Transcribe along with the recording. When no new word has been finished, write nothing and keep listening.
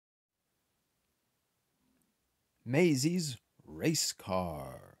Maisy's Race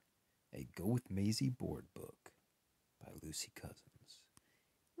Car, a Go with Maisy board book by Lucy Cousins.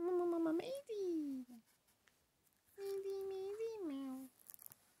 Maisy. Maisy, meow.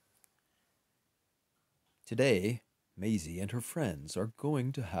 Today, Maisy and her friends are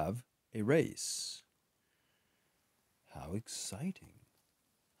going to have a race. How exciting.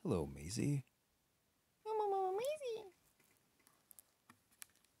 Hello, Maisy. Maisy.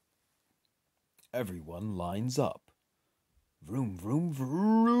 Everyone lines up. Vroom, vroom,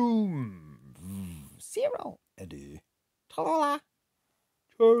 vroom. Cyril. Eddie. Talala.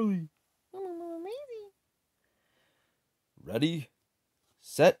 Charlie. Maisy. Ready,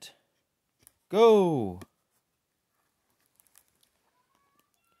 set, go.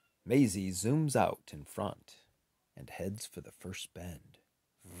 Maisy zooms out in front and heads for the first bend.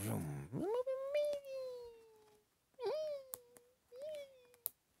 Vroom.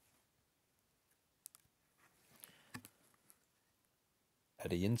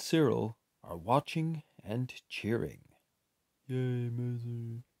 Eddie and Cyril are watching and cheering. Yay,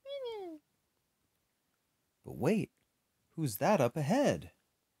 Maisy. But wait, who's that up ahead?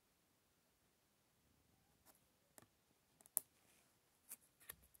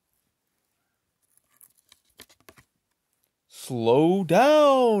 Slow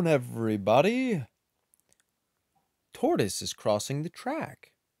down, everybody. Tortoise is crossing the track.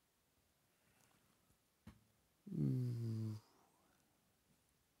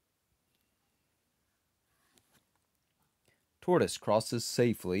 Tortoise crosses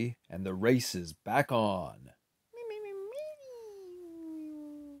safely, and the race is back on.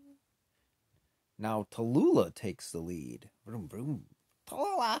 Now Tallulah takes the lead. Vroom, vroom.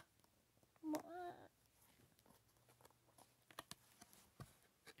 Talala.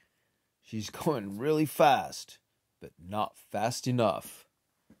 She's going really fast, but not fast enough.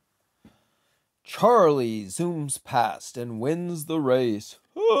 Charlie zooms past and wins the race.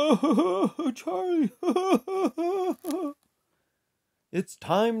 Charlie! It's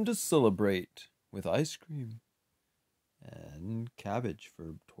time to celebrate with ice cream and cabbage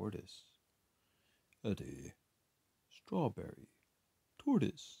for Tortoise. Eddie, strawberry,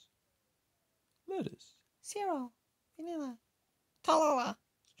 tortoise, lettuce. Cyril. Vanilla. Talala.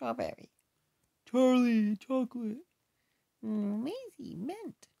 Strawberry. Charlie, chocolate. Maisy.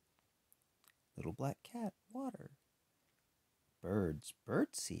 Mint. Little black cat, water. Birds,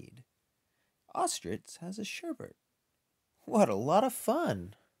 birdseed. Ostrich has a sherbet. What a lot of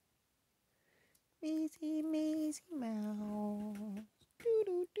fun. Maisy, Maisy, mouse.